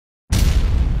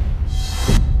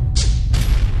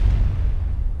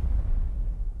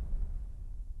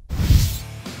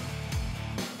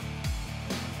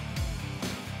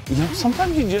You know,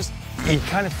 sometimes you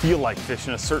kind of feel like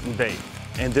fishing a certain bait,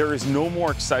 and there is no more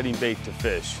exciting bait to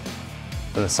fish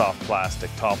than a soft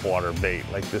plastic topwater bait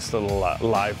like this little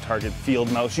Livetarget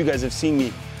field mouse. You guys have seen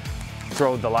me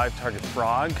throw the Livetarget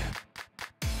frog.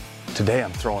 Today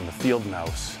I'm throwing the field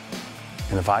mouse.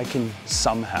 And if I can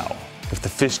somehow, if the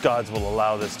fish gods will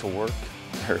allow this to work,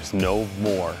 there's no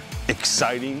more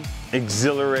exciting,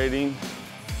 exhilarating,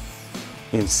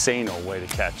 insane-o way to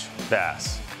catch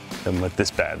bass than with this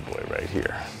bad boy right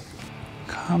here.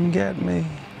 Come get me.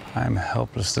 I'm a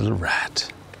helpless little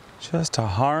rat. Just a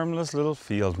harmless little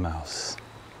field mouse.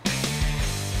 The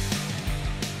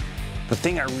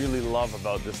thing I really love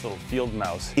about this little field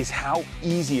mouse is how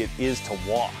easy it is to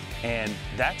walk. And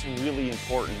that's really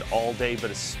important all day, but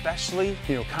especially,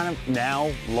 you know, kind of now,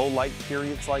 low light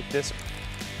periods like this.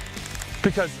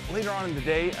 Because later on in the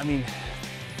day, I mean,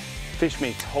 fish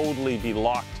may totally be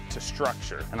locked to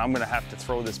structure, and I'm gonna have to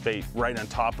throw this bait right on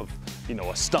top of, you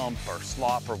know, a stump or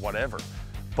slop or whatever.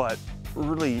 But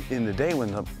early in the day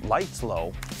when the light's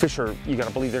low, fish are, you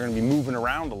gotta believe they're gonna be moving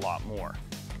around a lot more.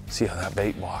 See how that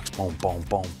bait walks, boom, boom,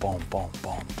 boom, boom, boom,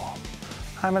 boom, boom.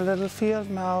 I'm a little field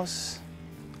mouse.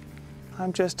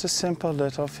 I'm just a simple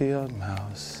little field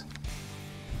mouse.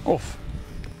 Oof,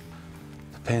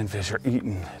 the panfish are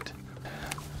eating it.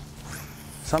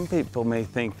 Some people may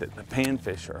think that the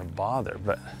panfish are a bother,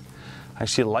 but I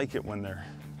actually like it when they're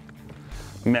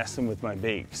messing with my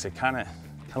bait, because it kind of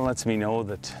lets me know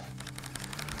that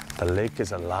the lake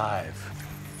is alive.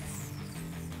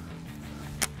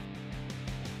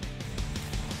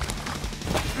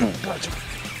 Gotcha.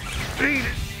 Eat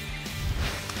it.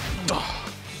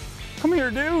 Oh. Come here,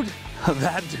 dude.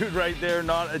 That dude right there,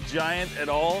 not a giant at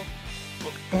all.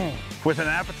 With an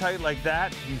appetite like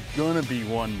that, he's gonna be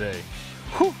one day.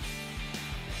 Whew.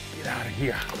 Get out of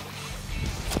here.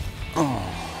 Oh,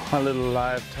 my little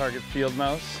Livetarget field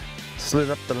mouse. Slid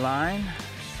up the line,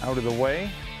 out of the way.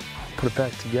 Put it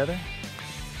back together.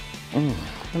 I'm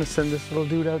gonna send this little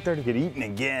dude out there to get eaten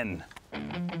again.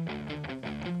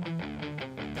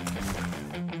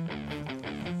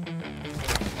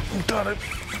 Got it.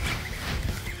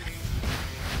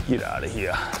 Get out of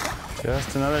here.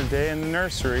 Just another day in the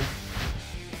nursery.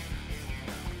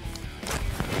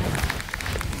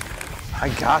 I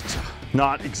gotcha.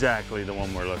 Not exactly the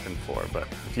one we're looking for, but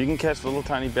if you can catch little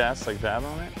tiny bass like that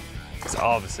on it, it's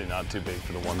obviously not too big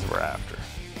for the ones we're after.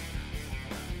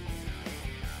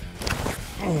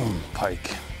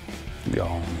 Pike.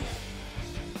 Gone.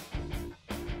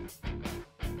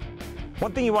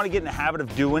 One thing you want to get in the habit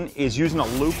of doing is using a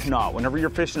loop knot whenever you're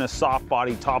fishing a soft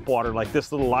body topwater like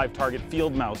this little Livetarget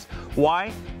field mouse.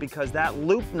 Why? Because that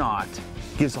loop knot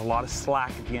gives a lot of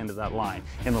slack at the end of that line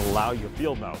and will allow your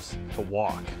field mouse to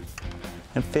walk.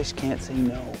 And fish can't say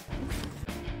no.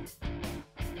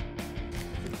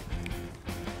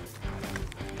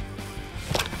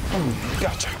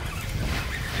 Gotcha.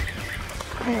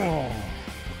 Oh,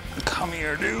 come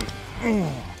here, dude.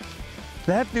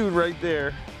 That dude right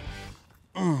there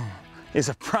is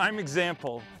a prime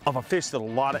example of a fish that a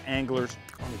lot of anglers,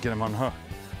 let me get him on hook,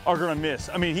 are gonna miss.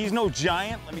 I mean, he's no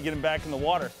giant. Let me get him back in the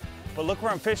water. But look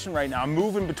where I'm fishing right now. I'm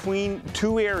moving between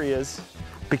two areas.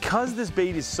 Because this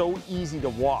bait is so easy to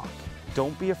walk,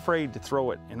 don't be afraid to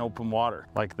throw it in open water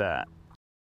like that.